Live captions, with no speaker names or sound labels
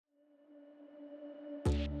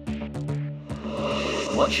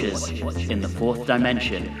Watchers in the Fourth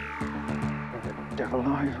Dimension. Where the devil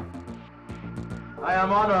are you? I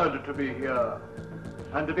am honored to be here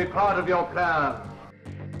and to be part of your plan.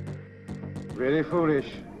 Very foolish.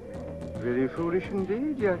 Very foolish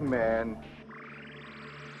indeed, young man.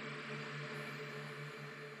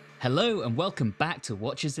 Hello and welcome back to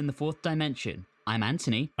Watchers in the Fourth Dimension. I'm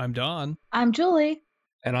Anthony. I'm Don. I'm Julie.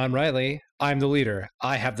 And I'm Riley. I'm the leader.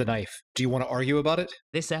 I have the knife. Do you want to argue about it?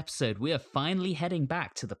 This episode, we are finally heading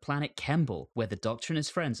back to the planet Kemble, where the Doctor and his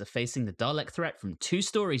friends are facing the Dalek threat from 2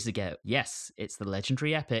 stories ago. Yes, it's the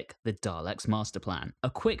legendary epic, The Daleks' Master Plan. A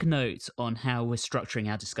quick note on how we're structuring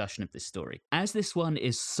our discussion of this story. As this one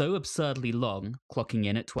is so absurdly long, clocking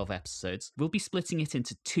in at 12 episodes, we'll be splitting it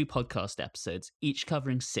into 2 podcast episodes, each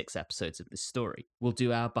covering 6 episodes of this story. We'll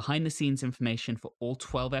do our behind-the-scenes information for all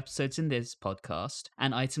 12 episodes in this podcast,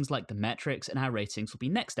 and items like the metrics and our ratings will be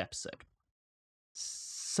next episode.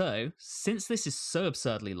 So, since this is so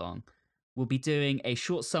absurdly long, we'll be doing a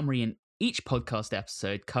short summary in each podcast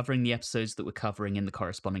episode covering the episodes that we're covering in the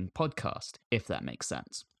corresponding podcast, if that makes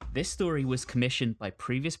sense. This story was commissioned by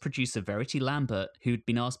previous producer Verity Lambert, who'd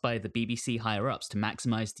been asked by the BBC higher-ups to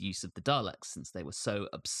maximize the use of the Daleks since they were so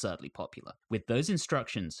absurdly popular. With those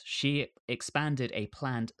instructions, she expanded a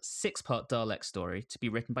planned 6-part Dalek story to be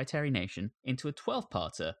written by Terry Nation into a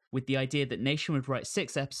 12-parter, with the idea that Nation would write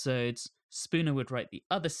 6 episodes, Spooner would write the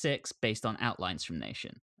other 6 based on outlines from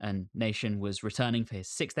Nation. And Nation was returning for his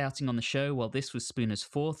 6th outing on the show, while this was Spooner's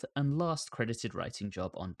 4th and last credited writing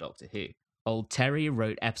job on Doctor Who. Old Terry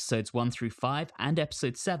wrote episodes 1 through 5 and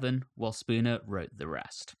episode 7, while Spooner wrote the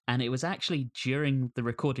rest. And it was actually during the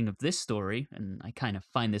recording of this story, and I kind of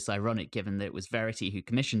find this ironic given that it was Verity who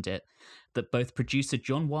commissioned it, that both producer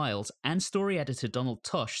John Wiles and story editor Donald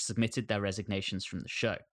Tosh submitted their resignations from the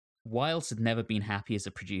show. Wiles had never been happy as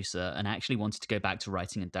a producer and actually wanted to go back to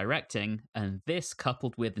writing and directing, and this,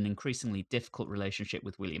 coupled with an increasingly difficult relationship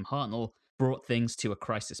with William Hartnell, brought things to a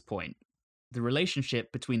crisis point. The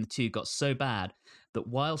relationship between the two got so bad that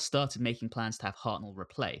Wiles started making plans to have Hartnell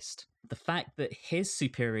replaced. The fact that his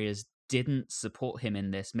superiors didn't support him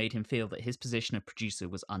in this made him feel that his position of producer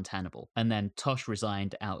was untenable, and then Tosh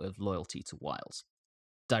resigned out of loyalty to Wiles.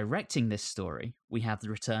 Directing this story, we have the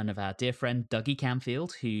return of our dear friend Dougie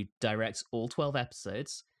Camfield, who directs all 12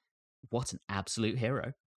 episodes. What an absolute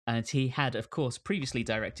hero. And he had, of course, previously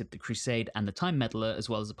directed The Crusade and The Time Meddler, as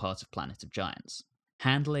well as a part of Planet of Giants.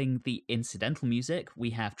 Handling the incidental music,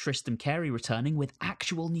 we have Tristan Carey returning with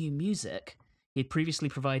actual new music. He had previously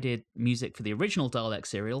provided music for the original Dalek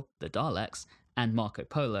serial, The Daleks, and Marco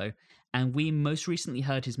Polo, and we most recently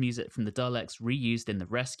heard his music from the Daleks reused in The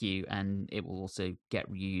Rescue, and it will also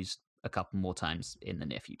get reused a couple more times in the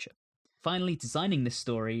near future. Finally, designing this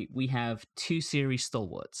story, we have 2 series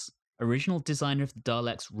stalwarts. Original designer of the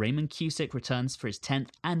Daleks, Raymond Cusick, returns for his 10th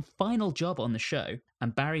and final job on the show,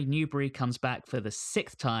 and Barry Newbury comes back for the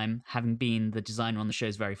 6th time, having been the designer on the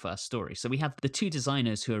show's very first story. So we have the 2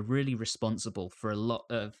 designers who are really responsible for a lot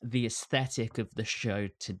of the aesthetic of the show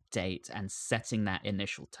to date and setting that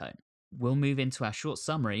initial tone. We'll move into our short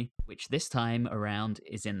summary, which this time around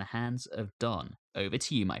is in the hands of Don. Over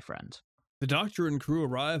to you, my friend. The Doctor and crew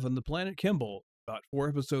arrive on the planet Kemble, about 4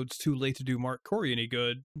 episodes too late to do Mark Corey any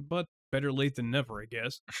good, but better late than never, I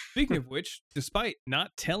guess. Speaking of which, despite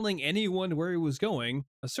not telling anyone where he was going,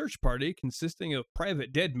 a search party consisting of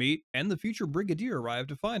Private Deadmeat and the future Brigadier arrive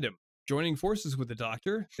to find him. Joining forces with the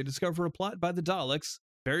Doctor, they discover a plot by the Daleks,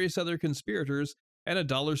 various other conspirators, and a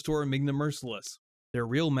dollar store among the merciless. Their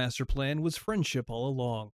real master plan was friendship all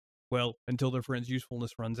along. Well, until their friend's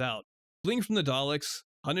usefulness runs out. Fleeing from the Daleks,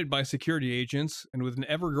 hunted by security agents, and with an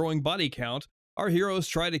ever-growing body count, our heroes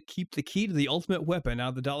try to keep the key to the ultimate weapon out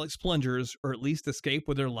of the Daleks' plungers, or at least escape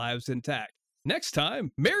with their lives intact. Next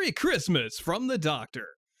time, Merry Christmas from the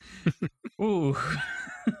Doctor! Ooh.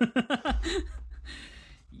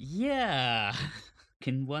 Yeah.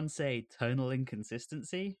 Can one say tonal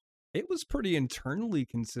inconsistency? It was pretty internally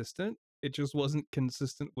consistent. It just wasn't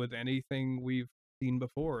consistent with anything we've seen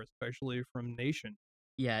before, especially from Nation.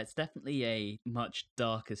 Yeah, it's definitely a much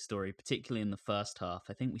darker story, particularly in the first half.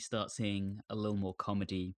 I think we start seeing a little more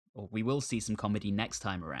comedy, or we will see some comedy next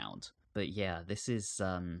time around. But yeah, this is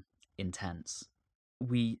intense.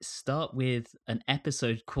 We start with an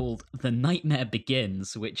episode called The Nightmare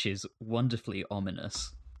Begins, which is wonderfully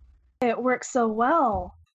ominous. It works so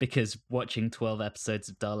well. Because watching 12 episodes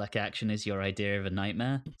of Dalek action is your idea of a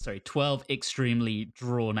nightmare? Sorry, 12 extremely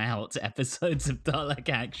drawn-out episodes of Dalek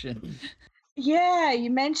action. Yeah, you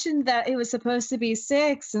mentioned that it was supposed to be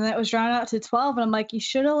 6, and that was drawn out to 12, and I'm like, you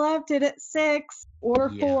should have left it at 6 or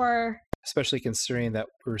 4. Especially considering that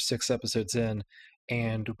we're 6 episodes in,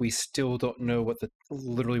 and we still don't know what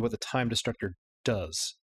the Time Destructor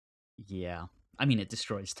does. Yeah. I mean, it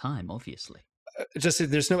destroys time, obviously. Just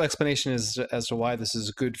there's no explanation as to why this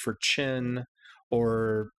is good for Chen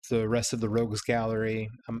or the rest of the Rogues Gallery.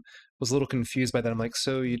 I was a little confused by that. I'm like,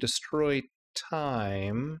 so you destroy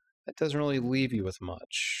time? That doesn't really leave you with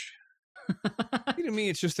much. To me,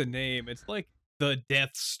 it's just a name. It's like the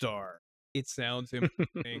Death Star. It sounds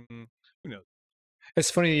interesting. Who knows?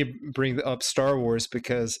 It's funny you bring up Star Wars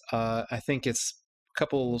because I think it's a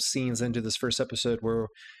couple scenes into this first episode where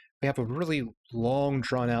we have a really long,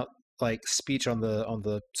 drawn out like speech on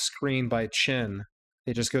the screen by Chen.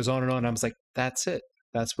 It just goes on and on. I was like, that's it.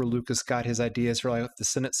 That's where Lucas got his ideas for like the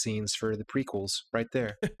Senate scenes for the prequels, right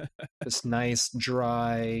there. This nice,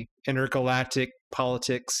 dry, intergalactic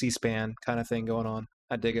politics, C-SPAN kind of thing going on.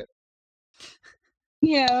 I dig it.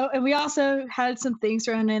 And we also had some things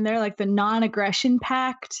thrown in there like the non-aggression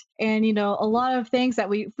pact and, a lot of things that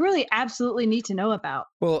we really absolutely need to know about.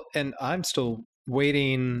 Well, and I'm still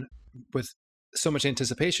waiting with so much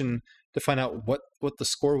anticipation to find out what the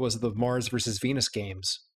score was of the Mars versus Venus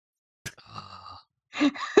games.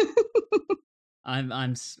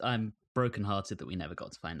 I'm brokenhearted that we never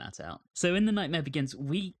got to find that out. So in The Nightmare Begins,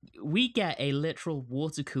 we get a literal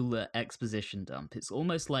water cooler exposition dump. It's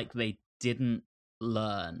almost like they didn't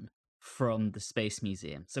learn from the Space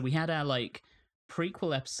Museum. So we had our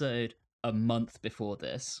prequel episode a month before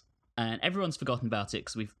this, and everyone's forgotten about it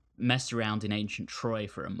because we've messed around in ancient Troy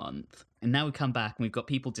for a month. And now we come back and we've got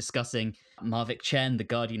people discussing Marvik Chen, the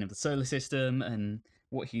Guardian of the Solar System, and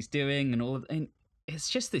what he's doing and all of, and it's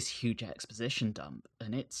just this huge exposition dump,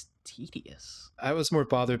 and it's tedious. I was more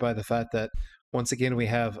bothered by the fact that once again we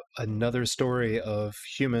have another story of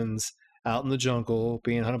humans out in the jungle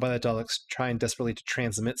being hunted by the Daleks trying desperately to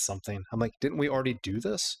transmit something. I'm like, didn't we already do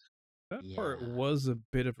this? That part was a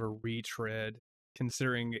bit of a retread,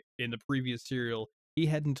 considering in the previous serial he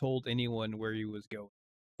hadn't told anyone where he was going.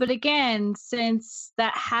 But again, since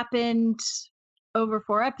that happened over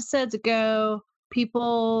 4 episodes ago,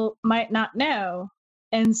 people might not know.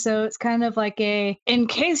 And so it's kind of like in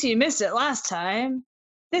case you missed it last time,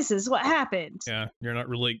 this is what happened. Yeah,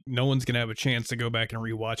 no one's going to have a chance to go back and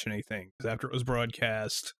rewatch anything. Because after it was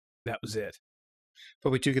broadcast, that was it.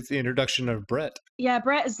 But we do get the introduction of Brett. Yeah,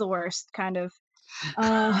 Brett is the worst, kind of.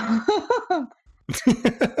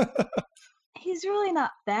 He's really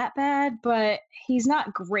not that bad, but he's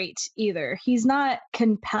not great either. He's not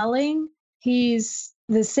compelling. He's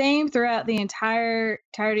the same throughout the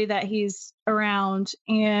entirety that he's around,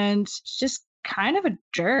 and just kind of a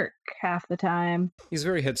jerk half the time. He's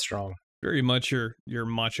very headstrong. Very much your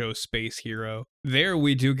macho space hero. There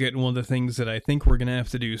we do get one of the things that I think we're going to have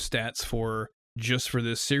to do stats for just for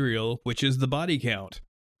this serial, which is the body count.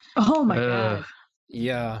 Oh my god.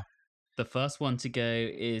 Yeah. The first one to go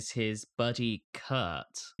is his buddy Kurt.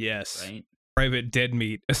 Yes. Right? Private Dead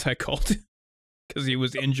Meat, as I called it. Because he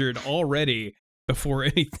was injured already before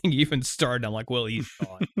anything even started. I'm like, well, he's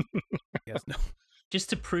gone. Yes, no. Just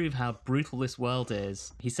to prove how brutal this world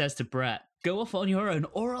is, he says to Brett, go off on your own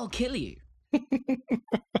or I'll kill you.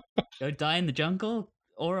 Go die in the jungle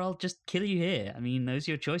or I'll just kill you here. I mean, those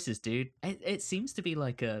are your choices, dude. It seems to be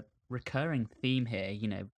like a recurring theme here.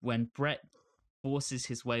 When Brett forces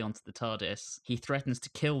his way onto the TARDIS, he threatens to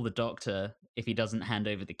kill the Doctor if he doesn't hand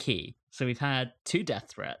over the key. So we've had 2 death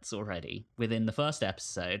threats already within the first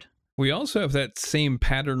episode. We also have that same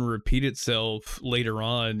pattern repeat itself later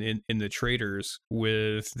on in the Traitors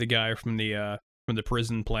with the guy from the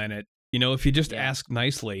prison planet. If you just ask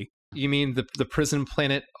nicely. You mean the prison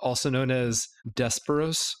planet, also known as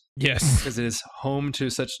Desperos? Yes. Because it is home to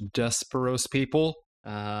such Desperos people.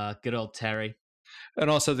 Good old Terry. And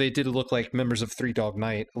also, they did look like members of Three Dog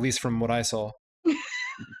Night, at least from what I saw.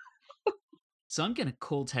 So I'm going to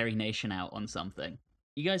call Terry Nation out on something.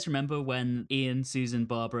 You guys remember when Ian, Susan,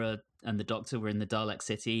 Barbara, and the Doctor were in the Dalek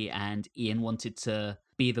City, and Ian wanted to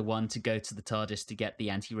be the one to go to the TARDIS to get the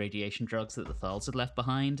anti-radiation drugs that the Thals had left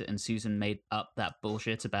behind, and Susan made up that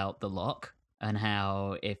bullshit about the lock, and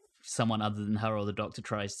how if someone other than her or the Doctor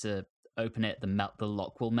tries to open it, the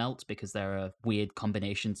lock will melt because there are weird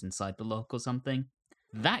combinations inside the lock or something.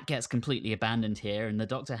 That gets completely abandoned here, and the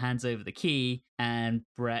Doctor hands over the key, and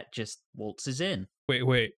Brett just waltzes in.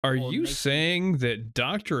 Wait. Are you saying that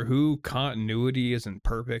Doctor Who continuity isn't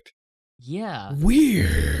perfect? Yeah.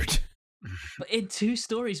 Weird. But in 2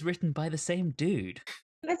 stories written by the same dude.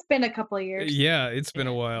 It's been a couple of years. Yeah, it's been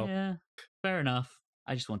a while. Yeah, fair enough.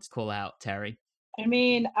 I just want to call out Terry. I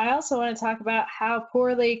mean, I also want to talk about how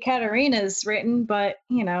poorly Katarina's written, but,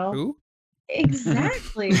 Who?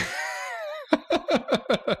 Exactly.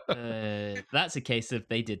 That's a case of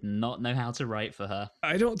they did not know how to write for her.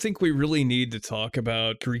 I don't think we really need to talk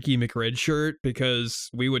about Creaky McRedshirt because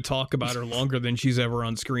we would talk about her longer than she's ever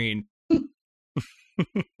on screen.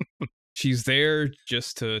 She's there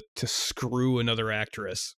just to screw another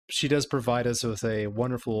actress. She does provide us with a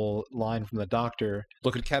wonderful line from the doctor.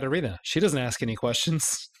 Look at Katerina. She doesn't ask any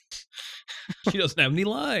questions. She doesn't have any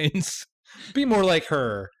lines. Be more like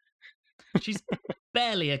her. She's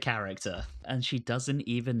barely a character, and she doesn't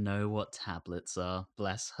even know what tablets are.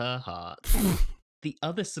 Bless her heart. The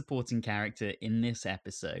other supporting character in this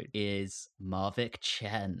episode is Marvick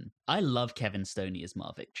Chen. I love Kevin Stoney as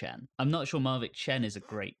Marvick Chen. I'm not sure Marvick Chen is a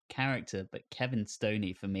great character, but Kevin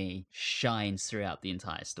Stoney, for me, shines throughout the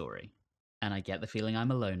entire story. And I get the feeling I'm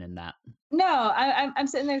alone in that. No, I'm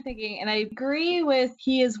sitting there thinking, and I agree with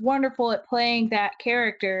he is wonderful at playing that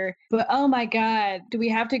character, but oh my god, do we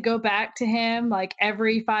have to go back to him like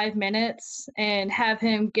every 5 minutes and have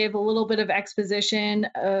him give a little bit of exposition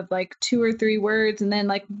of like 2 or 3 words and then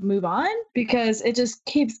like move on? Because it just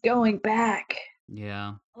keeps going back.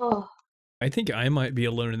 Yeah. Oh. I think I might be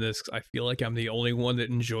alone in this 'cause I feel like I'm the only one that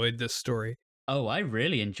enjoyed this story. Oh, I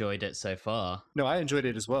really enjoyed it so far. No, I enjoyed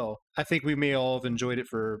it as well. I think we may all have enjoyed it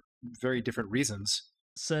for very different reasons.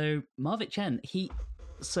 So, Marvick Chen,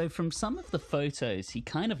 so from some of the photos, he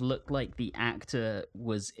kind of looked like the actor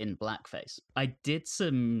was in blackface. I did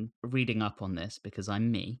some reading up on this because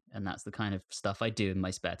I'm me, and that's the kind of stuff I do in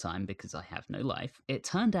my spare time because I have no life. It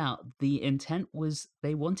turned out the intent was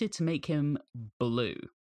they wanted to make him blue.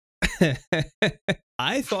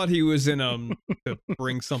 I thought he was in to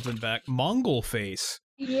bring something back, Mongol face.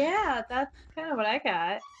 Yeah, that's kind of what I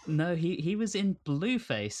got. No, he was in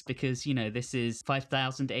blueface because, you know, this is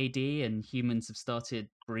 5000 AD and humans have started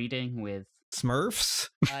breeding with Smurfs?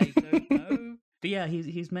 I don't know. But yeah,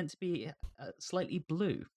 he's meant to be slightly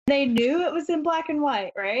blue. They knew it was in black and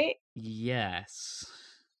white, right? Yes.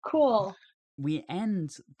 Cool. We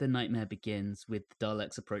end The Nightmare Begins with the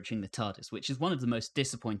Daleks approaching the TARDIS, which is one of the most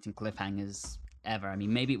disappointing cliffhangers ever. I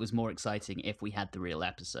mean, maybe it was more exciting if we had the real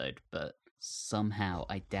episode, but somehow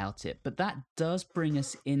I doubt it. But that does bring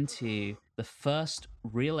us into the first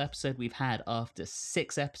real episode we've had after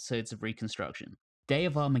 6 episodes of Reconstruction. Day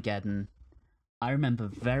of Armageddon. I remember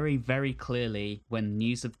very, very clearly when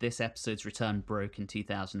news of this episode's return broke in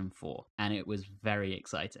 2004, and it was very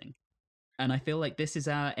exciting. And I feel like this is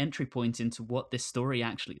our entry point into what this story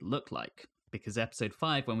actually looked like, because episode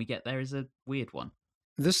 5, when we get there, is a weird one.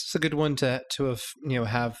 This is a good one to have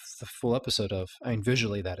have the full episode of. I mean,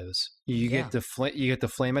 visually that is. You get the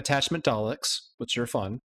flame attachment Daleks, which are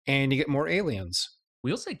fun, and you get more aliens. We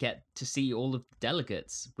also get to see all of the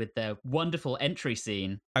delegates with their wonderful entry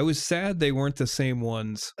scene. I was sad they weren't the same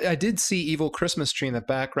ones. I did see Evil Christmas Tree in the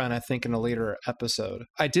background, I think, in a later episode.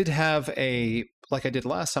 I did have like I did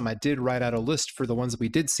last time, I did write out a list for the ones that we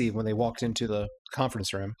did see when they walked into the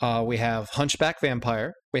conference room. We have Hunchback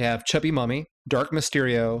Vampire, we have Chubby Mummy, Dark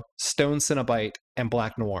Mysterio, Stone Cenobite, and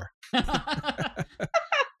Black Noir.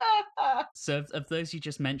 So of those you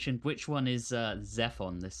just mentioned, which one is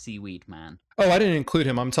Zephon, the seaweed man? Oh, I didn't include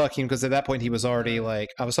him. I'm talking because at that point he was already I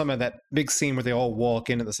was talking about that big scene where they all walk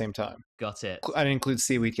in at the same time. Got it. I didn't include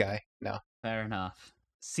Seaweed Guy. No. Fair enough.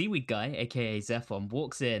 Seaweed Guy, aka Zephon,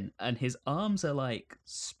 walks in and his arms are like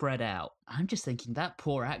spread out. I'm just thinking, that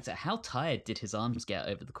poor actor, how tired did his arms get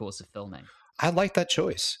over the course of filming? I like that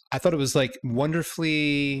choice. I thought it was like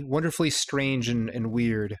wonderfully strange and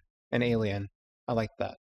weird and alien. I like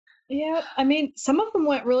that. Yeah, I mean, some of them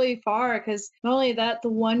went really far because not only that, the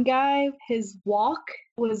one guy, his walk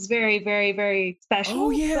was very, very, very special. Oh,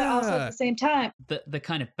 yeah. But also at the same time. The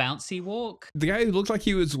kind of bouncy walk? The guy who looked like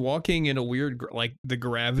he was walking in a weird, like the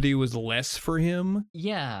gravity was less for him.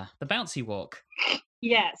 Yeah, the bouncy walk.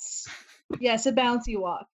 Yes. Yes, a bouncy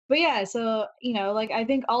walk. But yeah, so, like I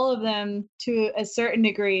think all of them to a certain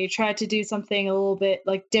degree tried to do something a little bit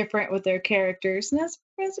like different with their characters. And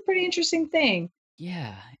that's a pretty interesting thing.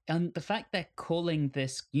 Yeah, and the fact they're calling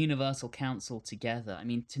this Universal Council together, I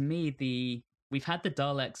mean, to me, we've had the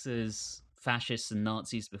Daleks as fascists and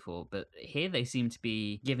Nazis before, but here they seem to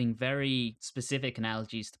be giving very specific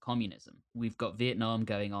analogies to communism. We've got Vietnam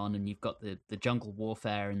going on, and you've got the jungle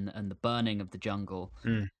warfare and the burning of the jungle.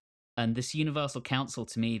 Mm. And this Universal Council,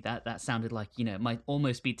 to me, that sounded like, it might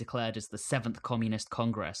almost be declared as the 7th Communist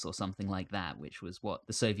Congress or something like that, which was what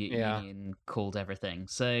the Soviet Union called everything.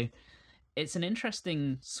 So it's an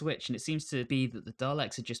interesting switch, and it seems to be that the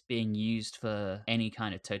Daleks are just being used for any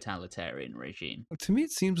kind of totalitarian regime. To me,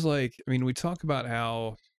 it seems like, I mean, we talk about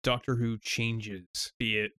how Doctor Who changes,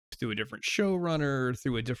 be it through a different showrunner,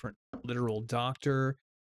 through a different literal doctor.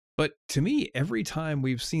 But to me, every time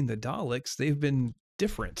we've seen the Daleks, they've been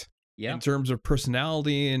different Yeah. in terms of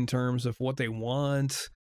personality, in terms of what they want.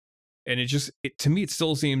 And to me, it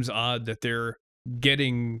still seems odd that they're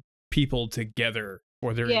getting people together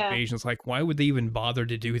for their invasions. Like, why would they even bother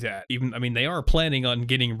to do that? They are planning on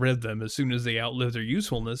getting rid of them as soon as they outlive their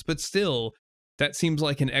usefulness, but still, that seems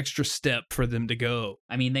like an extra step for them to go.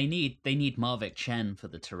 I mean, they need Marvick Chen for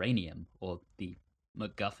the Terranium, or the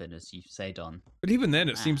MacGuffin, as you say, Don. But even then,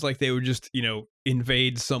 it seems like they would just,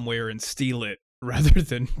 invade somewhere and steal it rather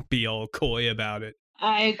than be all coy about it.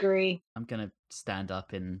 I agree. I'm going to stand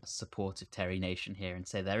up in support of Terry Nation here and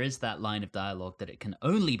say there is that line of dialogue that it can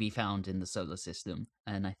only be found in the solar system.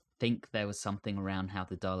 And I think there was something around how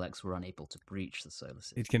the Daleks were unable to breach the solar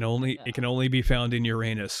system. It can only be found in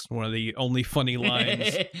Uranus. One of the only funny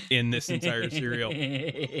lines in this entire serial.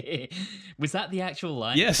 Was that the actual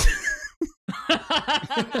line? Yes.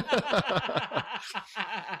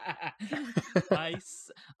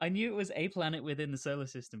 I knew it was a planet within the solar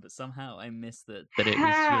system, but somehow I missed that it was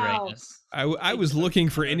Uranus. I was looking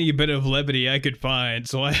for any bit of levity I could find,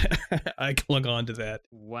 so I clung on to that.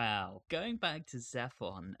 Wow. Going back to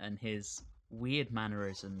Zephon and his weird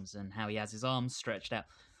mannerisms and how he has his arms stretched out,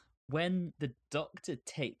 when the Doctor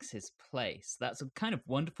takes his place, that's a kind of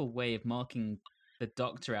wonderful way of marking the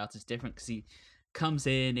Doctor out as different, because he comes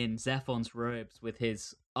in Zephon's robes with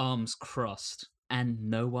his arms crossed, and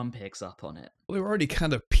no one picks up on it. Well, they were already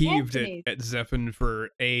kind of peeved at Zephon for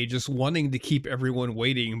just wanting to keep everyone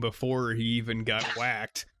waiting before he even got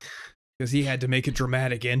whacked, because he had to make a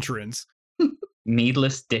dramatic entrance.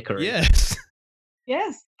 Needless dickery. Yes.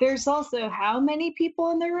 Yes. There's also how many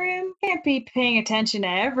people in the room? Can't be paying attention to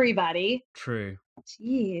everybody. True.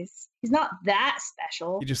 Jeez. He's not that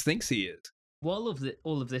special. He just thinks he is. While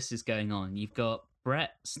all of this is going on, you've got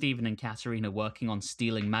Brett, Stephen, and Katerina working on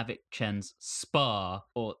stealing Mavic Chen's Spar,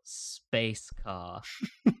 or space car.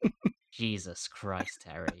 Jesus Christ,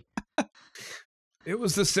 Terry. It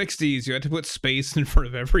was the 60s. You had to put space in front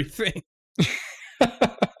of everything.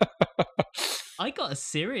 I got a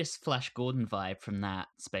serious Flash Gordon vibe from that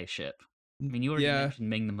spaceship. I mean, you already mentioned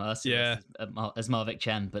Ming the Merciless as Mavic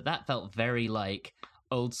Chen, but that felt very like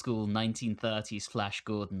old school 1930s Flash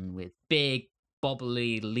Gordon with big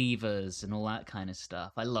bobbly levers and all that kind of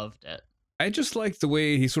stuff. I loved it. I just like the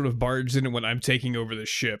way he sort of barged in when I'm taking over the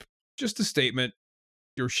ship. Just a statement.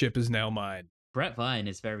 Your ship is now mine. Brett Vine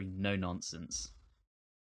is very no nonsense.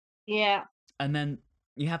 Yeah. And then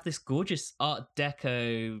you have this gorgeous Art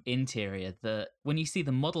Deco interior that when you see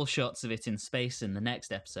the model shots of it in space in the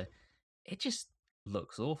next episode, it just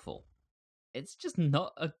looks awful. It's just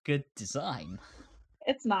not a good design.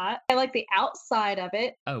 It's not. I like the outside of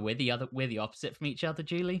it. Oh, we're the opposite from each other,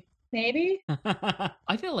 Julie? Maybe.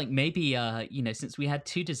 I feel like maybe, since we had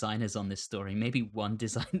two designers on this story, maybe one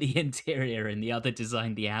designed the interior and the other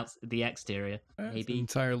designed the exterior. That's maybe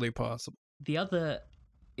entirely possible. The other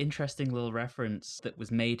interesting little reference that was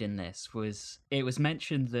made in this was it was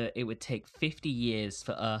mentioned that it would take 50 years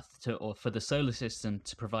for Earth or for the solar system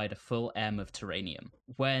to provide a full M of Terranium.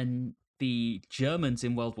 When the Germans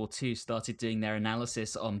in World War II started doing their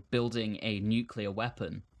analysis on building a nuclear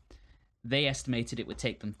weapon, they estimated it would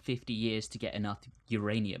take them 50 years to get enough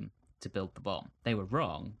uranium to build the bomb. They were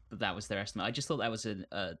wrong, but that was their estimate. I just thought that was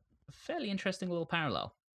a fairly interesting little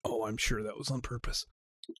parallel. Oh, I'm sure that was on purpose.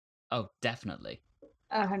 Oh, definitely.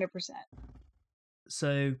 100%.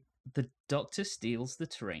 So the Doctor steals the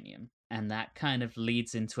Terranium, and that kind of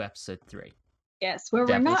leads into episode 3. Yes, where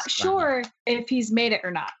we're not sure if he's made it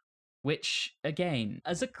or not. Which, again,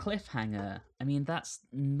 as a cliffhanger, I mean, that's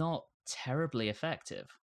not terribly effective.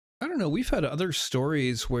 I don't know. We've had other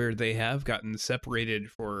stories where they have gotten separated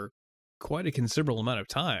for quite a considerable amount of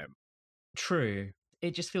time. True.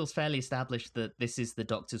 It just feels fairly established that this is the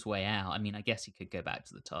Doctor's way out. I mean, I guess he could go back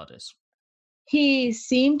to the TARDIS. He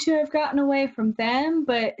seemed to have gotten away from them,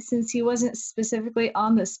 but since he wasn't specifically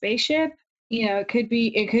on the spaceship,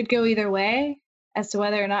 it could go either way as to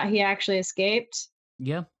whether or not he actually escaped.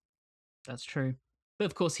 Yeah, that's true. But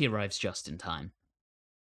of course he arrives just in time.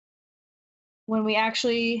 When we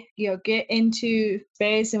actually, get into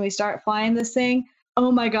space and we start flying this thing,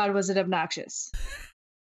 oh my God, was it obnoxious.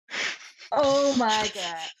 Oh my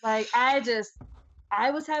God. Like, I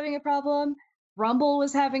was having a problem. Rumble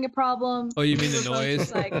was having a problem. Oh, you mean the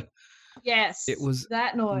noise? Yes. It was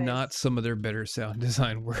that noise. Not some of their better sound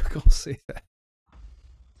design work, I'll say that.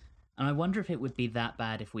 And I wonder if it would be that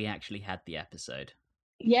bad if we actually had the episode.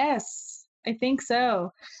 Yes, I think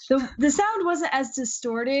so. The sound wasn't as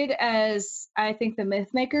distorted as I think the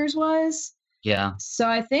Mythmakers was. Yeah. So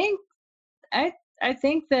I think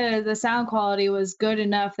the sound quality was good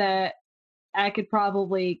enough that I could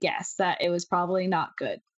probably guess that it was probably not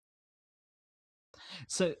good.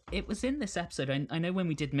 So it was in this episode. I know when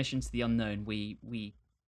we did Mission to the Unknown, we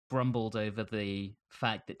grumbled over the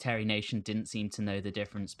fact that Terry Nation didn't seem to know the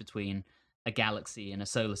difference between a galaxy and a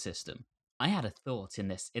solar system. I had a thought in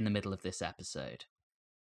the middle of this episode.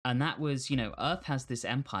 And that was, Earth has this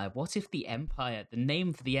empire. What if the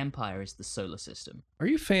name for the empire is the solar system? Are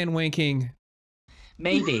you fan wanking?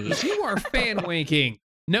 Maybe. You are fan wanking.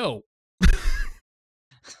 No.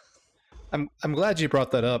 I'm glad you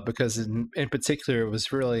brought that up because in particular it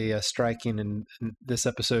was really striking in this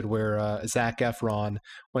episode where Zac Efron,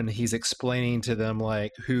 when he's explaining to them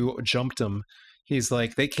like who jumped him, he's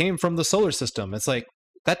like, they came from the solar system. It's like,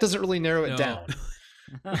 that doesn't really narrow it down.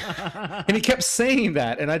 And he kept saying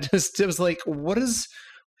that, and it was like, what is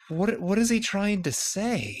he trying to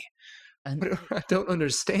say? And I don't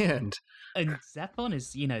understand. And Zephon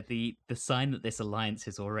is, the sign that this alliance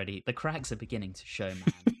is already, the cracks are beginning to show,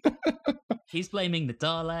 man. He's blaming the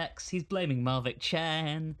Daleks. He's blaming Malvik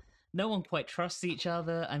Chen. No one quite trusts each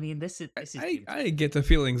other. I mean, this is. I get the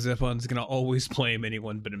feeling Zephon's gonna always blame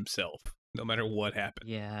anyone but himself, no matter what happens.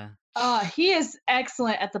 Yeah. He is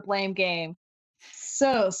excellent at the blame game.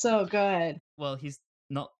 So good. Well, he's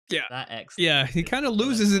not Yeah. that excellent. Yeah, he kind of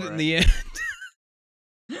loses it in the end.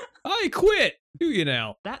 I quit. Do you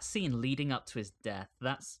now? That scene leading up to his death,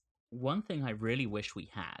 that's one thing I really wish we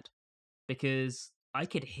had. Because I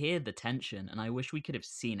could hear the tension and I wish we could have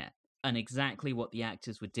seen it. And exactly what the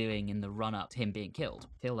actors were doing in the run-up to him being killed.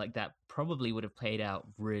 I feel like that probably would have played out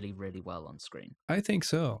really, really well on screen. I think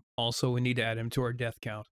so. Also, we need to add him to our death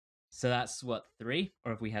count. So that's, 3?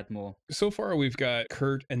 Or have we had more? So far, we've got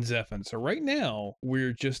Kurt and Zephon. So right now,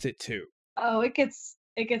 we're just at 2. Oh, it gets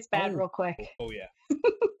bad Oh. real quick. Oh, yeah.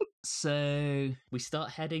 So we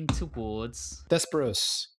start heading towards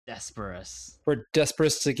Desperos. Desperos. We're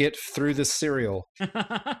desperate to get through this serial.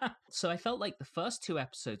 So I felt like the first 2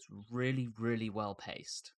 episodes were really, really well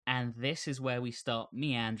paced. And this is where we start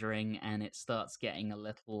meandering and it starts getting a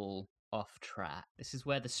little off track. This is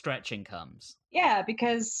where the stretching comes. Yeah,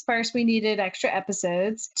 because first we needed extra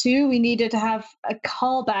episodes. 2, we needed to have a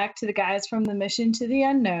callback to the guys from the Mission to the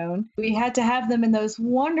Unknown. We had to have them in those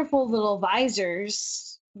wonderful little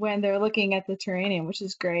visors when they're looking at the Turanium, which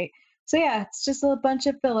is great. So yeah, it's just a bunch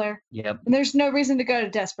of filler. Yep. And there's no reason to go to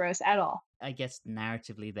Desperos at all. I guess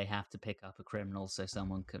narratively they have to pick up a criminal so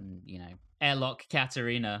someone can, airlock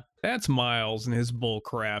Katerina. That's Miles and his bull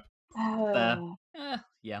crap. Oh.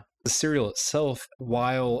 Yeah. The serial itself,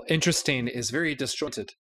 while interesting, is very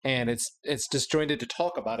disjointed. And it's disjointed to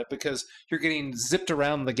talk about it because you're getting zipped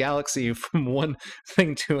around the galaxy from one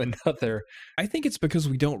thing to another. I think it's because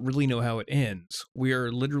we don't really know how it ends. We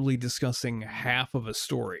are literally discussing half of a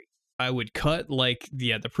story. I would cut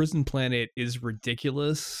the prison planet is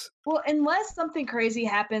ridiculous. Well, unless something crazy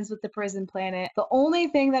happens with the prison planet, the only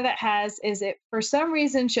thing that it has is it for some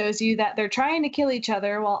reason shows you that they're trying to kill each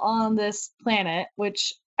other while on this planet,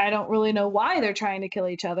 which I don't really know why they're trying to kill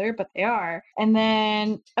each other, but they are. And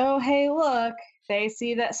then, oh, hey, look, they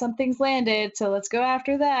see that something's landed, so let's go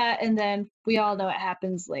after that. And then we all know it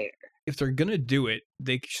happens later. If they're gonna do it,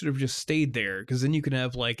 they should have just stayed there, because then you can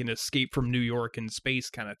have an escape from New York in space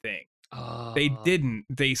kind of thing. They didn't.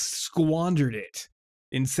 They squandered it.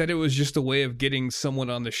 Instead, it was just a way of getting someone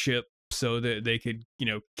on the ship so that they could,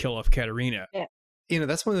 kill off Katerina. Yeah.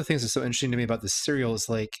 That's one of the things that's so interesting to me about this serial is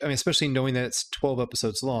especially knowing that it's 12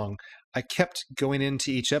 episodes long, I kept going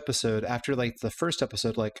into each episode after the first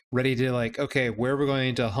episode, ready to okay, where we're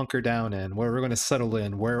going to hunker down in, where we're going to settle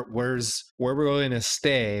in, where we're going to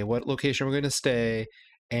stay, what location we're going to stay,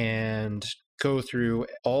 and go through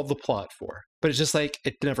all the plot for. But it's just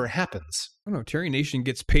it never happens. I don't know. Terry Nation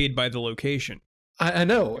gets paid by the location. I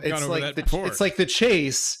know. We've gone over that before. It's like the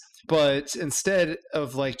chase, but instead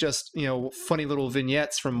of just funny little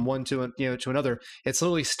vignettes from one to another, it's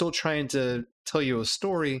literally still trying to tell you a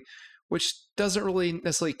story, which doesn't really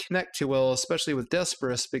necessarily connect too well, especially with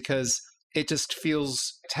Desperos, because it just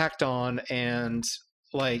feels tacked on and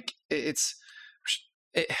it's.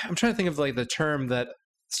 I'm trying to think of the term that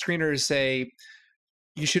screeners say.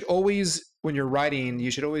 You should always, when you're writing,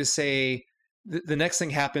 you should always say the next thing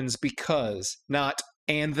happens because, not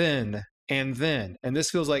and then. And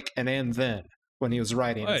this feels like an and then when he was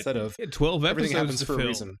writing instead of 12 everything episodes happens to for fill. a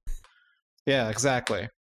reason. Yeah, exactly.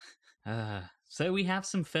 So we have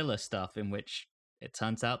some filler stuff in which it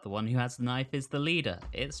turns out the one who has the knife is the leader.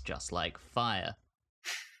 It's just like fire.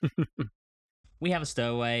 We have a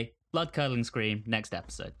stowaway, blood-curdling scream, next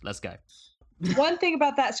episode. Let's go. One thing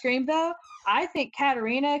about that scream, though, I think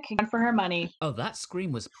Katerina can run for her money. Oh, that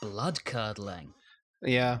scream was blood-curdling.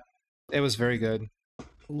 Yeah, it was very good.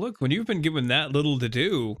 Look, when you've been given that little to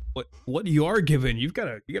do, what you are given, you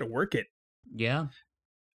gotta work it. Yeah.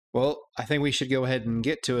 Well, I think we should go ahead and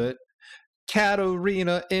get to it.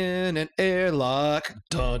 Katarina in an airlock.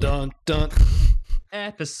 Dun dun dun.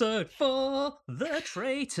 Episode 4, The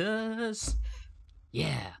Traitors.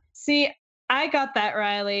 Yeah. See, I got that,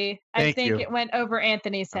 Riley. I Thank think you. it went over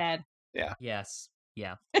Anthony's head. Yes.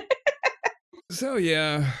 Yeah. So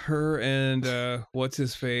yeah, her and what's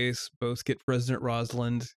his face both get President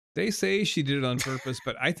Rosalind. They say she did it on purpose,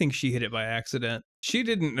 but I think she hit it by accident. She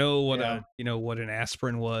didn't know what what an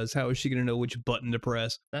aspirin was. How is she going to know which button to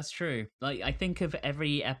press? That's true. Like, I think of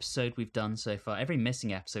every episode we've done so far, every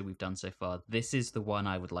missing episode we've done so far, this is the one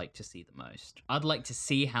I would like to see the most. I'd like to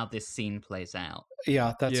see how this scene plays out.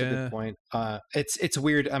 Yeah, that's a Yeah. good point. It's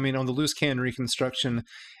weird. I mean, on the loose cannon reconstruction,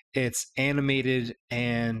 it's animated,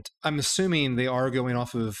 and I'm assuming they are going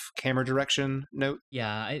off of camera direction note.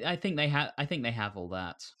 Yeah, I think they have. I think they have all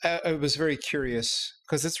that. I was very curious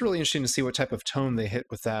because it's really interesting to see what type of tone they hit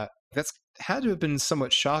with that. That's had to have been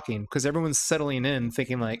somewhat shocking because everyone's settling in,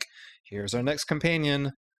 thinking like, "Here's our next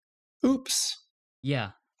companion." Oops. Yeah.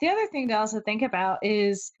 The other thing to also think about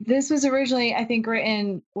is this was originally, I think,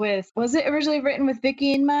 was it originally written with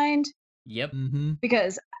Vicky in mind? Yep. Mm-hmm.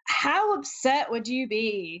 Because how upset would you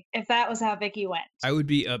be if that was how Vicky went? I would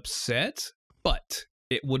be upset, but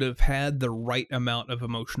it would have had the right amount of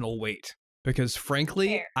emotional weight. Because frankly,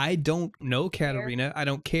 Fair. I don't know Katarina. I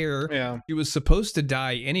don't care. Yeah. She was supposed to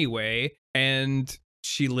die anyway, and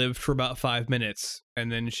she lived for about 5 minutes,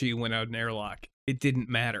 and then she went out in airlock. It didn't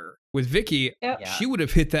matter. With Vicky, Yep. Yeah. she would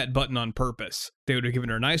have hit that button on purpose. They would have given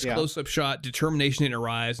her a nice Yeah. close-up shot, determination in her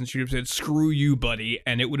eyes, and she would have said, "Screw you, buddy,"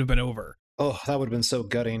 and it would have been over. Oh, that would have been so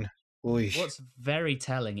gutting. Oy. What's very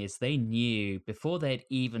telling is they knew before they'd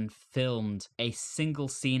even filmed a single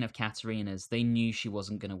scene of Katarina's, they knew she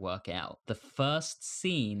wasn't going to work out. The first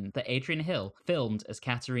scene that Adrian Hill filmed as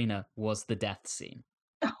Katarina was the death scene.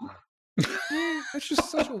 That's just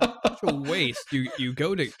such a waste. You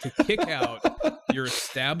go to kick out your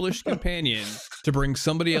established companion to bring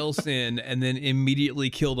somebody else in and then immediately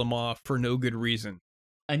kill them off for no good reason.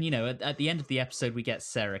 And, at the end of the episode, we get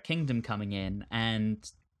Sarah Kingdom coming in, and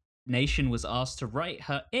Nation was asked to write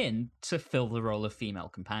her in to fill the role of female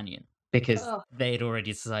companion because Ugh. they'd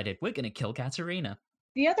already decided we're going to kill Katarina.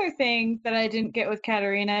 The other thing that I didn't get with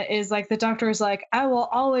Katarina is like the doctor was like, I will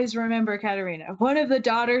always remember Katarina, one of the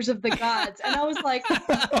daughters of the gods. And I was like,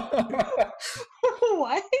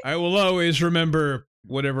 what? I will always remember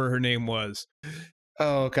whatever her name was.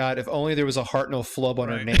 Oh God! If only there was a Hartnell flub on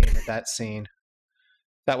her Right. name at that scene.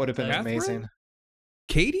 That would have been Catherine? amazing.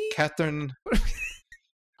 Katie? Catherine,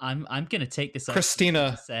 I'm going to take this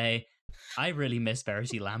Christina. to say I really miss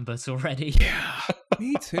Verity Lambert already. Yeah,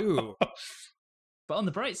 me too. But on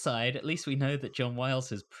the bright side, at least we know that John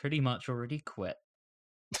Wiles has pretty much already quit.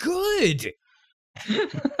 Good.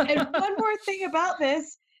 And one more thing about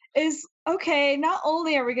this is, okay, not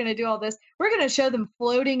only are we going to do all this, we're going to show them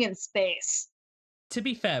floating in space. To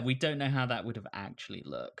be fair, we don't know how that would have actually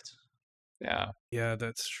looked. Yeah. Yeah,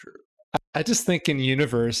 that's true. I just think in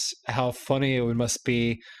universe how funny it must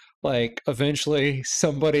be. Like eventually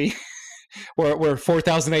somebody, where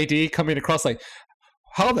 4000 AD coming across like,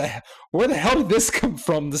 where the hell did this come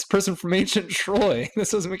from? This person from ancient Troy.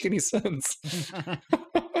 This doesn't make any sense.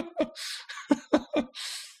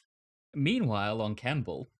 Meanwhile, on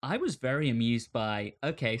Kemble, I was very amused by,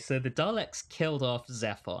 okay, so the Daleks killed off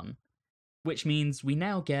Zephon, which means we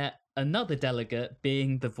now get another delegate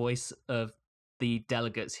being the voice of the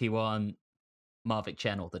delegates who are on Marvik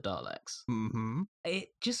Chen or the Daleks. Mm-hmm. It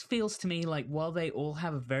just feels to me like while they all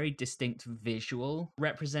have a very distinct visual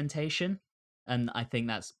representation, and I think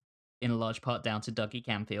that's in a large part down to Dougie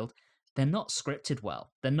Camfield, they're not scripted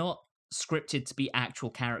well. They're not scripted to be actual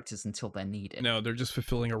characters until they're needed. No, they're just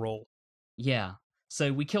fulfilling a role. Yeah.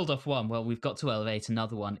 So we killed off one. Well, we've got to elevate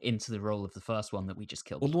another one into the role of the first one that we just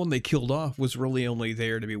killed. Well, the one they killed off was really only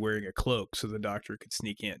there to be wearing a cloak so the doctor could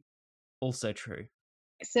sneak in. Also true.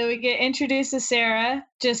 So we get introduced to Sarah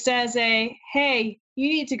just as a, hey, you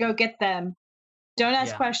need to go get them. Don't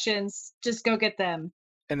ask Yeah. questions, just go get them.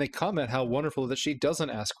 And they comment how wonderful that she doesn't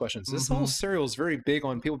ask questions. This whole Mhm. serial is very big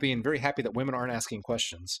on people being very happy that women aren't asking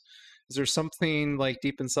questions. Is there something like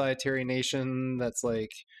deep inside Terry Nation that's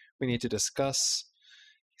like we need to discuss?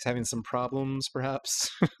 He's having some problems, perhaps.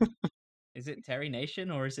 Is it Terry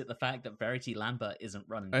Nation or is it the fact that Verity Lambert isn't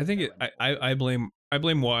running? I the think show it. anymore? I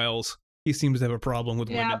blame Wiles. He seems to have a problem with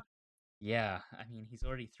Yeah. women. Yeah, I mean, he's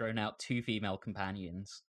already thrown out 2 female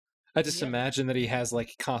companions. I just Yeah. imagine that he has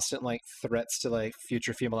like constant like threats to like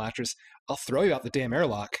future female actors. I'll throw you out the damn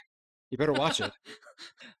airlock. You better watch it.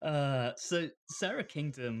 So Sarah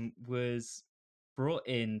Kingdom was brought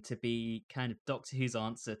in to be kind of Doctor Who's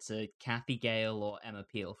answer to Kathy Gale or Emma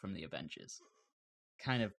Peel from the Avengers.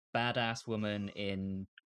 Kind of badass woman in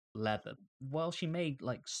leather. While she may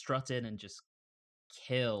like strut in and just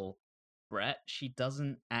kill Brett, she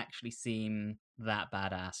doesn't actually seem that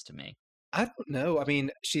badass to me. I don't know. I mean,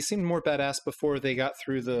 she seemed more badass before they got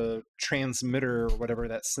through the transmitter or whatever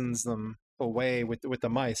that sends them away with the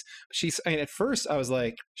mice. I mean, at first I was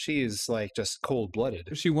like, she is like just cold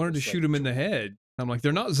blooded. She wanted to shoot him in the head. I'm like,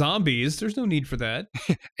 they're not zombies. There's no need for that.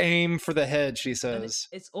 Aim for the head, she And says.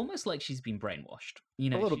 it's almost like she's been brainwashed.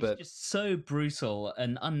 You know, A little she's bit. just so brutal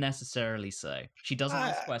and unnecessarily so. She doesn't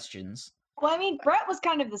ask questions. Well, I mean, Brett was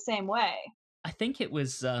kind of the same way. I think it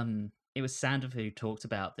was Sander who talked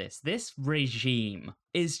about this. This regime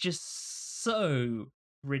is just so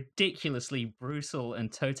ridiculously brutal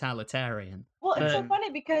and totalitarian. Well, it's so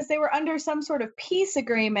funny because they were under some sort of peace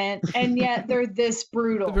agreement, and yet they're this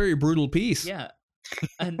brutal. It's a very brutal piece. Yeah.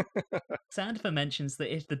 And Sandifer mentions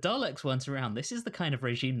that if the Daleks weren't around, this is the kind of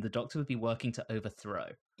regime the Doctor would be working to overthrow.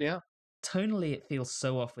 Yeah. Tonally, it feels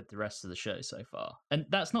so off with the rest of the show so far. And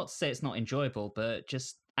that's not to say it's not enjoyable, but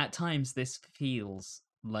just at times this feels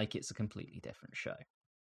like it's a completely different show.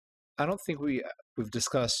 I don't think we've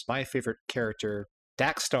discussed my favorite character,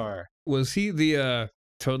 Daxtar. Was he the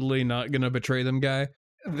totally not gonna betray them guy?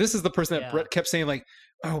 This is the person that Yeah. Brett kept saying, like,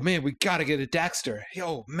 oh man, we gotta get a Daxter.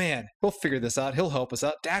 Oh man, he'll figure this out. He'll help us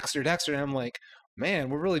out. Daxter. And I'm like,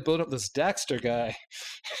 man, we're really building up this Daxter guy.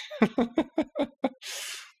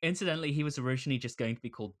 Incidentally, he was originally just going to be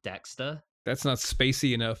called Dexter. That's not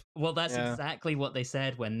spacey enough. Well, that's Yeah. exactly what they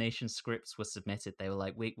said when Nation scripts were submitted. They were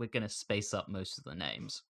like, we're going to space up most of the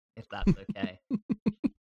names, if that's okay.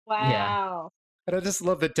 Wow. And I just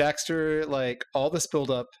love that Daxter, like, all this build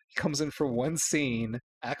up, he comes in for one scene,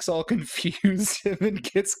 acts all confused, and then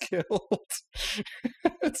gets killed.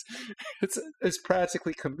 it's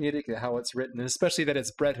practically comedic at how it's written, especially that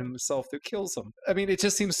it's Brett himself who kills him. I mean, it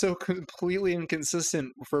just seems so completely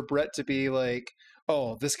inconsistent for Brett to be like,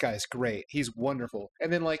 oh, this guy's great. He's wonderful.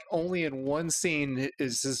 And then, like, only in one scene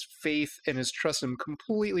is his faith and his trust in him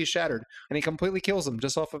completely shattered. And he completely kills him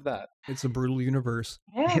just off of that. It's a brutal universe.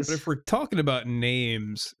 Yes. But if we're talking about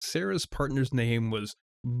names, Sarah's partner's name was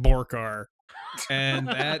Borkar. And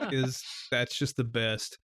that's just the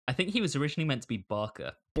best. I think he was originally meant to be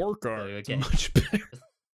Barker. Borkar. So, It's okay. much better.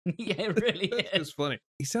 Yeah, it really That's is. just funny.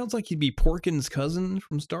 He sounds like he'd be Porkin's cousin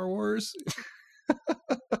from Star Wars.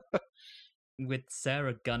 With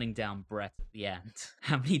Sarah gunning down Brett at the end.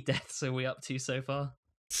 How many deaths are we up to so far?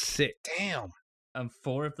 6. Damn. And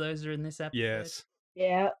 4 of those are in this episode? Yes.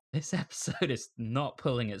 Yeah. This episode is not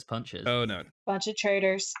pulling its punches. Oh no. Bunch of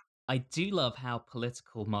traitors. I do love how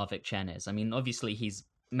political Marvick Chen is. I mean, obviously he's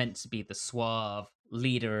meant to be the suave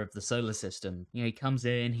leader of the solar system. You know, he comes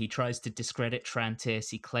in, he tries to discredit Trantis,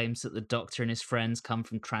 he claims that the Doctor and his friends come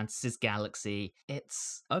from Trantis' galaxy.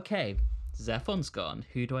 It's, okay, Zephon's gone.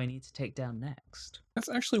 Who do I need to take down next? That's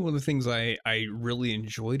actually one of the things I really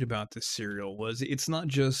enjoyed about this serial was it's not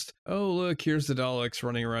just, oh, look, here's the Daleks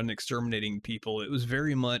running around and exterminating people. It was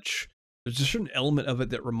very much, there's a certain element of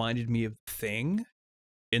it that reminded me of The Thing,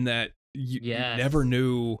 in that you Yes. never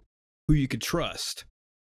knew who you could trust.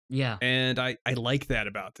 Yeah. And I like that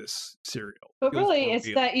about this serial. But Feels really, more it's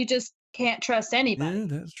real. that you just can't trust anybody. Yeah,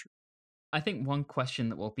 that's true. I think one question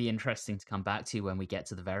that will be interesting to come back to when we get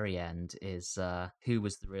to the very end is who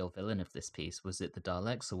was the real villain of this piece? Was it the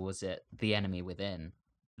Daleks or was it the enemy within?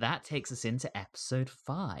 That takes us into episode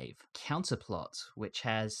 5, Counterplot, which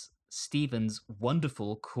has Steven's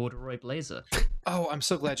wonderful corduroy blazer. Oh, I'm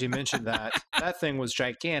so glad you mentioned that. That thing was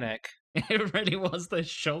gigantic. It really was. Those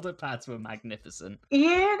shoulder pads were magnificent.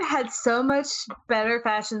 Ian had so much better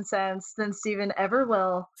fashion sense than Steven ever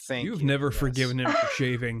will. Thank you. You've never yes. forgiven him for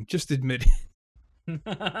shaving. Just admit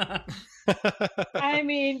it. I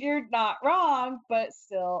mean, you're not wrong, but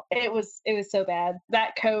still, it was so bad.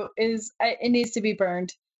 That coat it needs to be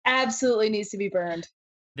burned. Absolutely needs to be burned.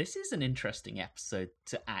 This is an interesting episode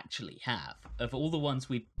to actually have. Of all the ones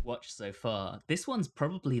we've watched so far, this one's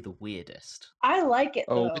probably the weirdest. I like it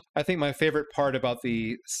Oh, though. I think my favorite part about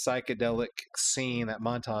the psychedelic scene, that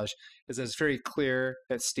montage, is that it's very clear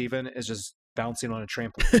that Steven is just bouncing on a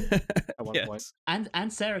trampoline at one Yes. point.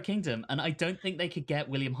 And Sarah Kingdom, and I don't think they could get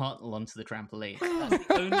William Hartnell onto the trampoline. That's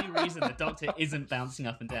the only reason the Doctor isn't bouncing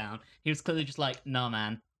up and down. He was clearly just like, nah,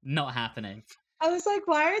 man, not happening. I was like,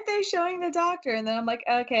 why aren't they showing the Doctor? And then I'm like,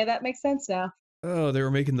 okay, that makes sense now. Oh, they were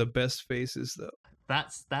making the best faces, though.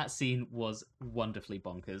 That scene was wonderfully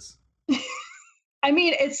bonkers. I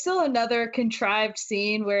mean, it's still another contrived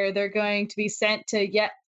scene where they're going to be sent to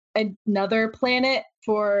yet another planet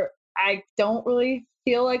for, I don't really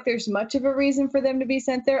feel like there's much of a reason for them to be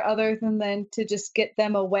sent there other than to just get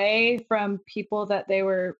them away from people that they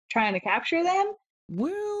were trying to capture them.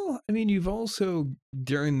 Well, I mean, you've also,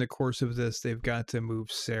 during the course of this, they've got to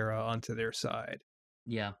move Sarah onto their side.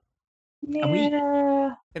 Yeah.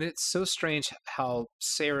 Yeah. And it's so strange how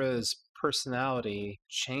Sarah's personality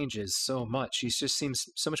changes so much. She just seems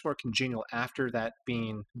so much more congenial after that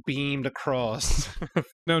being beamed across.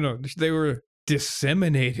 No, they were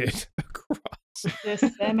disseminated across.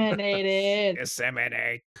 Disseminated.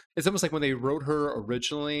 Disseminate. It's almost like when they wrote her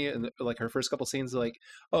originally, and like her first couple scenes, like,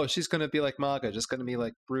 oh, she's gonna be like Maga, just gonna be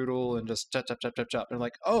like brutal and just chop chop chop chop chop. And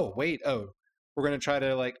like, oh wait, we're gonna try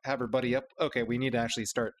to like have her buddy up. Okay, we need to actually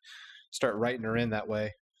start writing her in that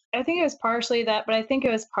way. I think it was partially that, but I think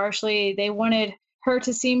it was partially they wanted her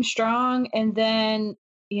to seem strong and then,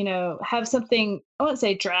 have something, I wouldn't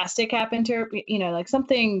say drastic happen to her, but, like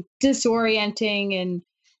something disorienting and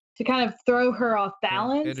to kind of throw her off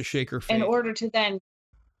balance And to shake her faith. in order to then,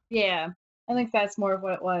 I think that's more of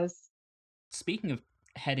what it was. Speaking of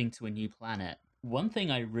heading to a new planet, one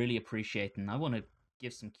thing I really appreciate, and I want to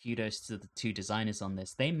give some kudos to the two designers on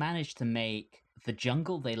this, they managed to make the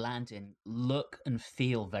jungle they land in look and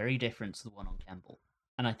feel very different to the one on Kemble.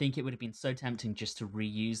 And I think it would have been so tempting just to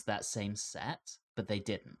reuse that same set, but they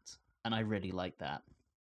didn't. And I really like that.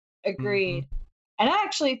 Agreed. And I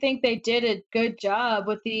actually think they did a good job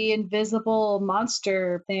with the invisible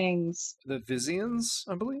monster things. The Vizians,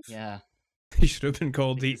 I believe. Yeah. They should have been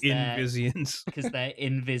called Because the they're- Invisians. Because they're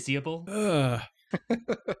invisible. Ugh.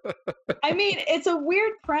 I mean, it's a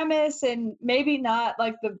weird premise and maybe not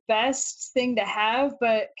like the best thing to have,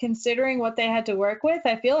 but considering what they had to work with,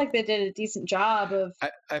 I feel like they did a decent job of.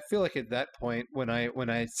 I feel like at that point when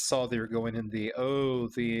I saw they were going in the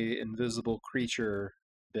invisible creature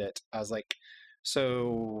bit, I was like,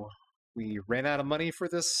 so we ran out of money for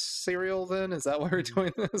this serial then? Is that why we're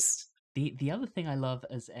doing this? The other thing I love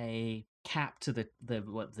as a cap to the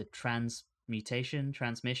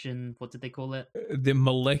transmission, what did they call it? The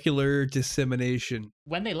molecular dissemination.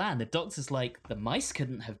 When they land, the doctor's like, the mice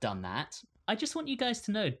couldn't have done that. I just want you guys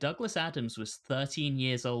to know Douglas Adams was 13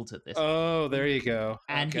 years old at this point. Oh, there you go.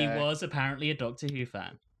 And Okay. he was apparently a Doctor Who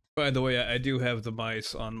fan. By the way, I do have the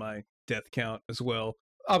mice on my death count as well.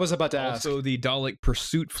 I was about to ask. Also, the Dalek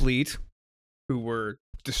pursuit fleet, who were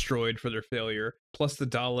destroyed for their failure, plus the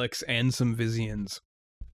Daleks and some Vizians.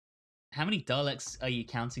 How many Daleks are you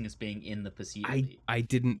counting as being in the pursuit fleet? I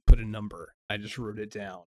didn't put a number. I just wrote it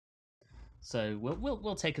down. So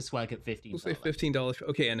we'll take a swag at 15. We'll say $15.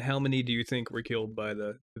 Okay, and how many do you think were killed by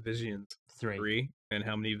the Vizians? 3. 3. And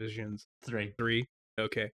how many Vizians? 3. 3.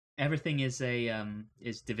 Okay. Everything is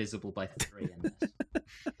divisible by 3 in this.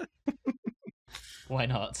 Why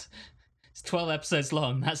not? It's 12 episodes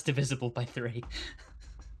long. That's divisible by 3.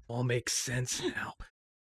 All makes sense now.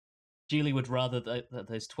 Julie would rather that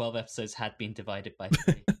those 12 episodes had been divided by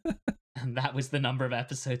 3. And that was the number of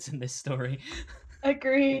episodes in this story.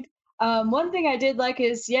 Agreed. One thing I did like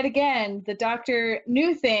is, yet again, the Doctor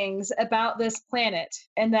knew things about this planet,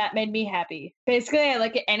 and that made me happy. Basically, I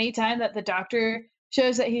like it any time that the Doctor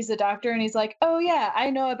shows that he's the Doctor and he's like, oh yeah,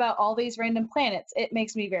 I know about all these random planets. It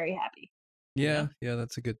makes me very happy. Yeah,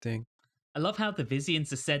 that's a good thing. I love how the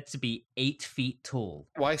Vizians are said to be 8 feet tall.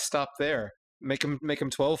 Why stop there? Make him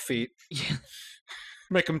 12 feet. Yeah.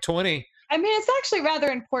 Make him 20. I mean, it's actually rather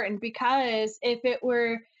important because if it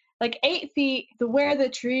were like 8 feet, where the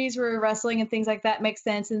trees were rustling and things like that makes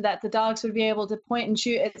sense, and that the dogs would be able to point and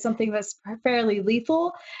shoot at something that's fairly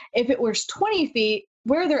lethal. If it was 20 feet,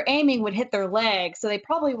 where they're aiming would hit their leg, so they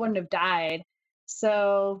probably wouldn't have died.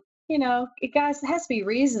 So, it has to be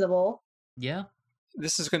reasonable. Yeah.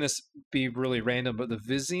 This is going to be really random, but the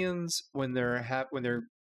Vizians, when they're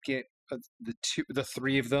get the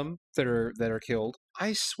 3 of them that are killed,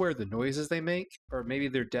 I swear the noises they make, or maybe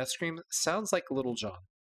their death scream, sounds like Little John.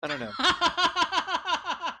 I don't know.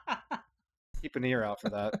 Keep an ear out for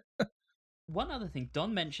that. One other thing,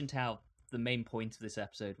 Don mentioned how the main point of this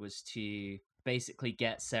episode was to basically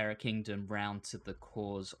get Sarah Kingdom round to the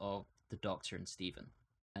cause of the Doctor and Stephen,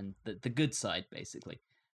 and the good side, basically.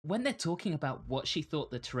 When they're talking about what she thought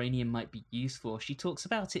the Terranium might be used for, she talks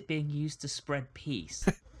about it being used to spread peace.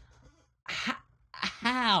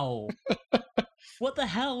 How? What the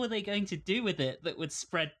hell were they going to do with it that would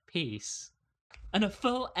spread peace? And a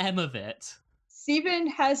full M of it. Stephen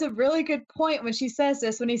has a really good point when she says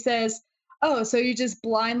this, when he says, oh, so you just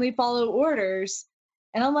blindly follow orders.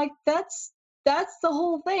 And I'm like, that's the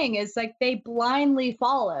whole thing, is like they blindly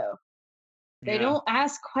follow. They don't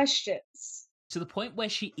ask questions. To the point where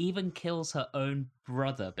she even kills her own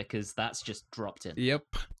brother because that's just dropped in. Yep,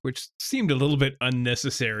 which seemed a little bit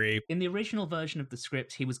unnecessary. In the original version of the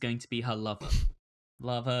script, he was going to be her lover.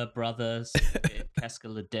 Lover, brothers, Casca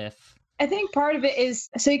le Diff. I think part of it is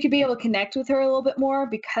so you could be able to connect with her a little bit more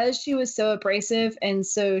because she was so abrasive and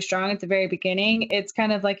so strong at the very beginning. It's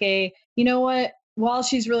kind of like a, you know what? While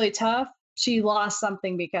she's really tough, she lost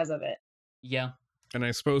something because of it. Yeah. And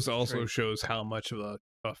I suppose also True. shows how much of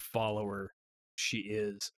a follower she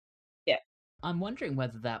is. Yeah. I'm wondering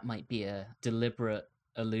whether that might be a deliberate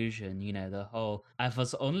illusion, the whole, I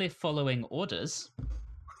was only following orders.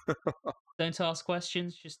 Don't ask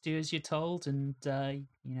questions, just do as you're told, and,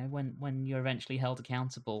 when you're eventually held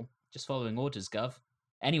accountable, just following orders, Gov.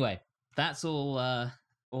 Anyway, that's all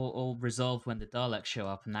resolved when the Daleks show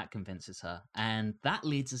up, and that convinces her. And that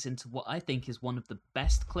leads us into what I think is one of the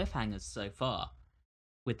best cliffhangers so far,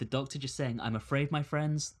 with the Doctor just saying, I'm afraid, my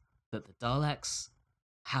friends, that the Daleks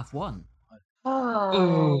have won.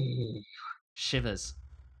 Oh. Shivers.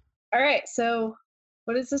 All right, so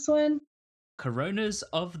what is this one? Coronas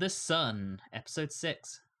of the Sun, episode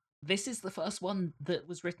 6. This is the first one that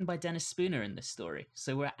was written by Dennis Spooner in this story,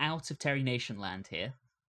 so we're out of Terry Nation land here.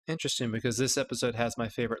 Interesting, because this episode has my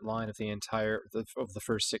favorite line of the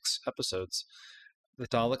first 6 episodes. The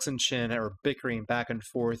Daleks and Chin are bickering back and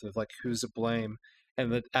forth of who's to blame,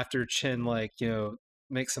 and after Chin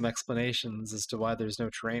makes some explanations as to why there's no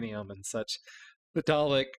terranium and such, the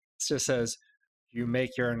Dalek just says, "You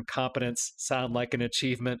make your incompetence sound like an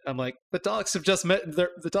achievement." I'm like, the Daleks have just met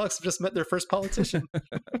their first politician.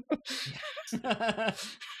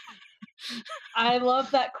 I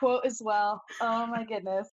love that quote as well. Oh my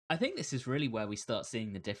goodness. I think this is really where we start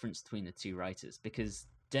seeing the difference between the two writers, because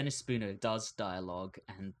Dennis Spooner does dialogue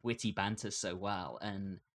and witty banter so well,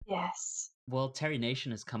 and Yes. while Terry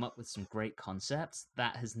Nation has come up with some great concepts,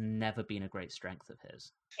 that has never been a great strength of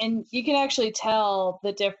his. And you can actually tell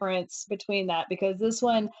the difference between that because this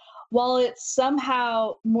one, while it's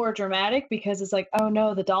somehow more dramatic because it's like, oh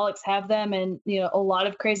no, the Daleks have them and a lot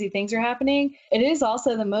of crazy things are happening, it is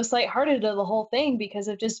also the most lighthearted of the whole thing because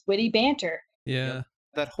of just witty banter. Yeah. Yep.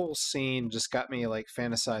 That whole scene just got me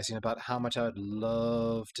fantasizing about how much I would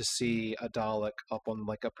love to see a Dalek up on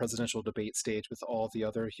a presidential debate stage with all the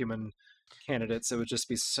other human candidates. It would just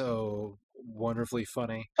be so wonderfully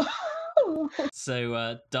funny.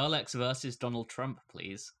 So, Daleks versus Donald Trump,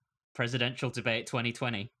 please. Presidential debate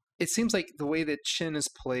 2020. It seems like the way that Chin is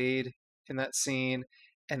played in that scene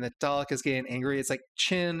and that Dalek is getting angry, it's like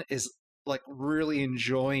Chin is really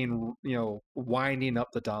enjoying, winding up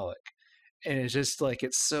the Dalek. And it's just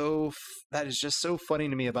that is just so funny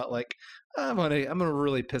to me about I'm gonna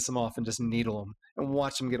really piss him off and just needle him and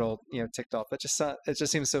watch him get all ticked off. It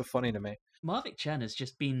just seems so funny to me. Marvick Chen has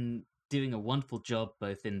just been doing a wonderful job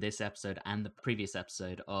both in this episode and the previous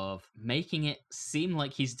episode of making it seem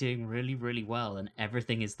like he's doing really, really well and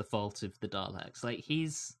everything is the fault of the Daleks.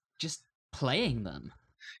 He's just playing them.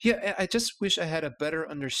 Yeah, I just wish I had a better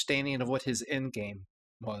understanding of what his end game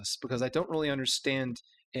was, because I don't really understand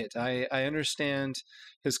it. I understand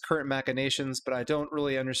his current machinations, but I don't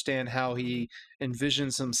really understand how he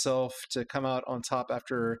envisions himself to come out on top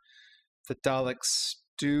after the Daleks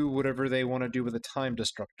do whatever they want to do with a time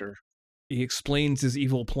destructor. He explains his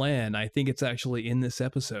evil plan. I think it's actually in this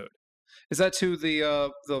episode. Is that to the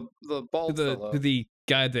bald fellow? To the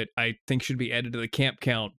guy that I think should be added to the camp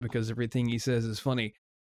count because everything he says is funny.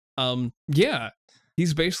 Yeah,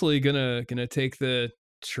 he's basically gonna take the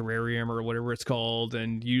terrarium or whatever it's called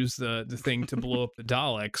and use the thing to blow up the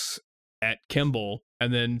Daleks at Kemble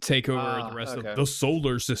and then take over the rest of the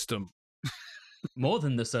solar system. More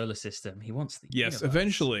than the solar system. He wants the Yes, universe.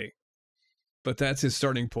 eventually. But that's his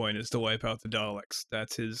starting point, is to wipe out the Daleks.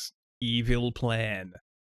 That's his evil plan.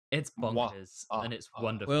 It's bonkers, and it's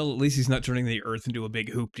wonderful. Well, at least he's not turning the Earth into a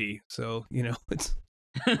big hoopty. So, it's...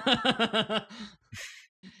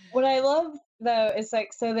 What I love though is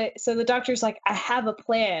so the Doctor's like, I have a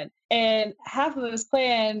plan, and half of his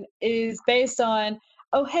plan is based on,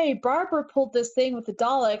 oh hey, Barbara pulled this thing with the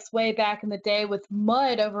Daleks way back in the day with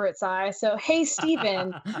mud over its eye. So hey,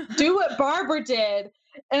 Stephen, do what Barbara did.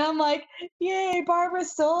 And I'm like, yay, Barbara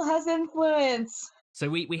still has influence. So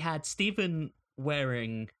we had Stephen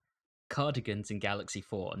wearing cardigans in Galaxy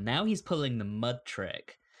 4. Now he's pulling the mud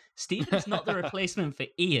trick. Stephen's not the replacement for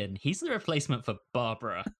Ian. He's the replacement for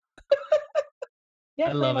Barbara. Yeah,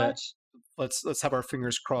 I love pretty it. much. Let's have our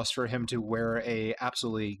fingers crossed for him to wear a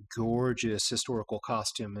absolutely gorgeous historical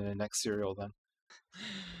costume in the next serial then.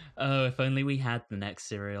 Oh, if only we had the next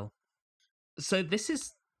serial. So this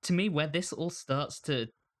is, to me, where this all starts to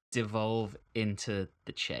devolve into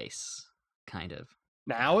the chase, kind of.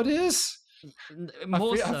 Now it is?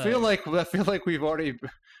 More I feel like we've already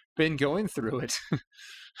been going through it.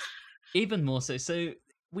 Even more so. So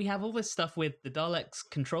we have all this stuff with the Daleks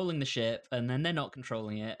controlling the ship, and then they're not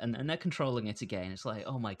controlling it, and then they're controlling it again. It's like,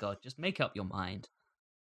 oh my god, just make up your mind.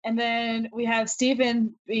 And then we have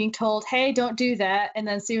Steven being told, hey, don't do that. And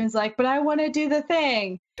then Steven's like, but I want to do the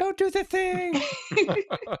thing. Don't do the thing.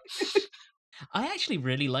 I actually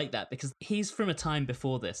really like that because he's from a time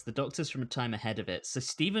before this. The Doctor's from a time ahead of it. So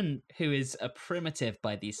Steven, who is a primitive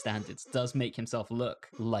by these standards, does make himself look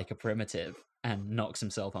like a primitive and knocks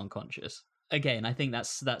himself unconscious. Again, I think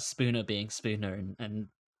that's Spooner being Spooner and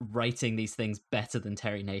writing these things better than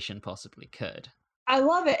Terry Nation possibly could. I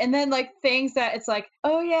love it. And then like things that it's like,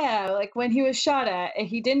 oh yeah, like when he was shot at and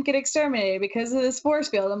he didn't get exterminated because of this force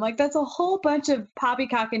field. I'm like, that's a whole bunch of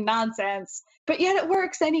poppycock and nonsense, but yet it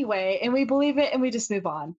works anyway. And we believe it and we just move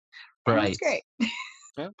on. And Right. It's great.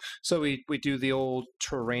 Yeah. So we do the old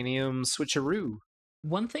Terranium switcheroo.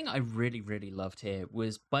 One thing I really, really loved here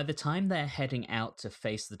was by the time they're heading out to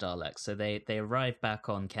face the Daleks, so they arrive back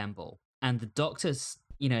on Kemble, and the Doctor's,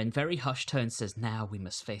 in very hushed tones says, now we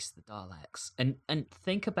must face the Daleks. And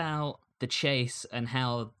think about the chase and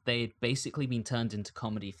how they'd basically been turned into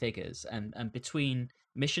comedy figures. And between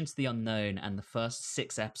Mission to the Unknown and the first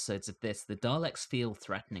 6 episodes of this, the Daleks feel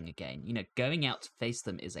threatening again. Going out to face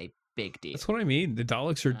them is a big deal. That's what I mean. The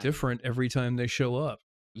Daleks are different every time they show up.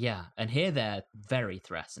 Yeah, and here they're very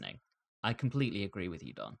threatening. I completely agree with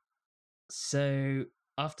you, Don. So,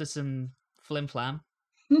 after some flim-flam,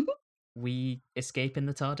 we escape in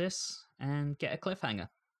the TARDIS and get a cliffhanger.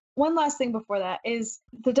 One last thing before that is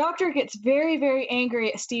the Doctor gets very, very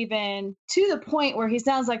angry at Steven to the point where he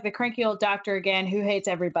sounds like the cranky old doctor again who hates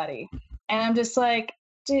everybody. And I'm just like,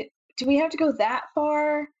 do we have to go that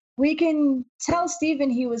far? We can tell Steven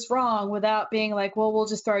he was wrong without being like, well, we'll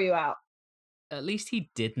just throw you out. At least he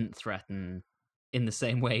didn't threaten in the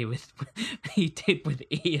same way with he did with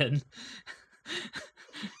Ian.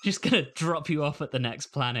 Just gonna drop you off at the next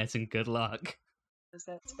planet and good luck.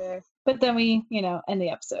 That's fair. But then we, end the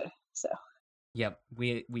episode. So. Yep,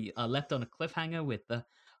 we are left on a cliffhanger with the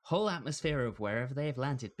whole atmosphere of wherever they have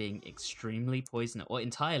landed being extremely poisonous, or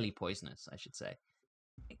entirely poisonous, I should say.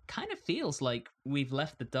 It kind of feels like we've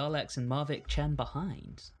left the Daleks and Marvik Chen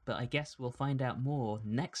behind, but I guess we'll find out more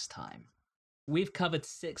next time. We've covered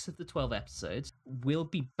 6 of the 12 episodes. We'll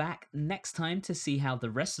be back next time to see how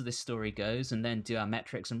the rest of this story goes and then do our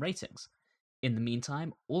metrics and ratings. In the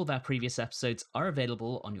meantime, all of our previous episodes are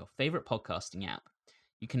available on your favorite podcasting app.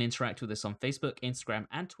 You can interact with us on Facebook, Instagram,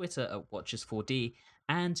 and Twitter at Watchers4D,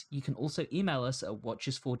 and you can also email us at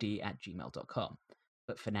watchers4d@gmail.com.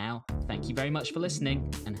 But for now, thank you very much for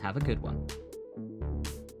listening, and have a good one.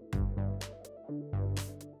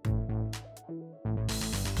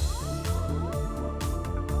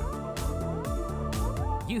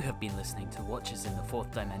 You have been listening to Watchers in the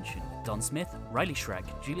Fourth Dimension with Don Smith, Riley Schreck,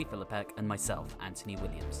 Julie Philippek, and myself, Anthony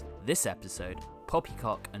Williams. This episode,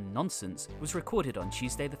 Poppycock and Nonsense, was recorded on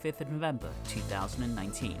Tuesday the 5th of November,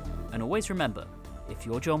 2019. And always remember, if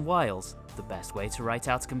you're John Wiles, the best way to write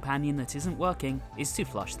out a companion that isn't working is to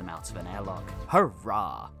flush them out of an airlock.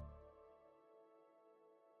 Hurrah!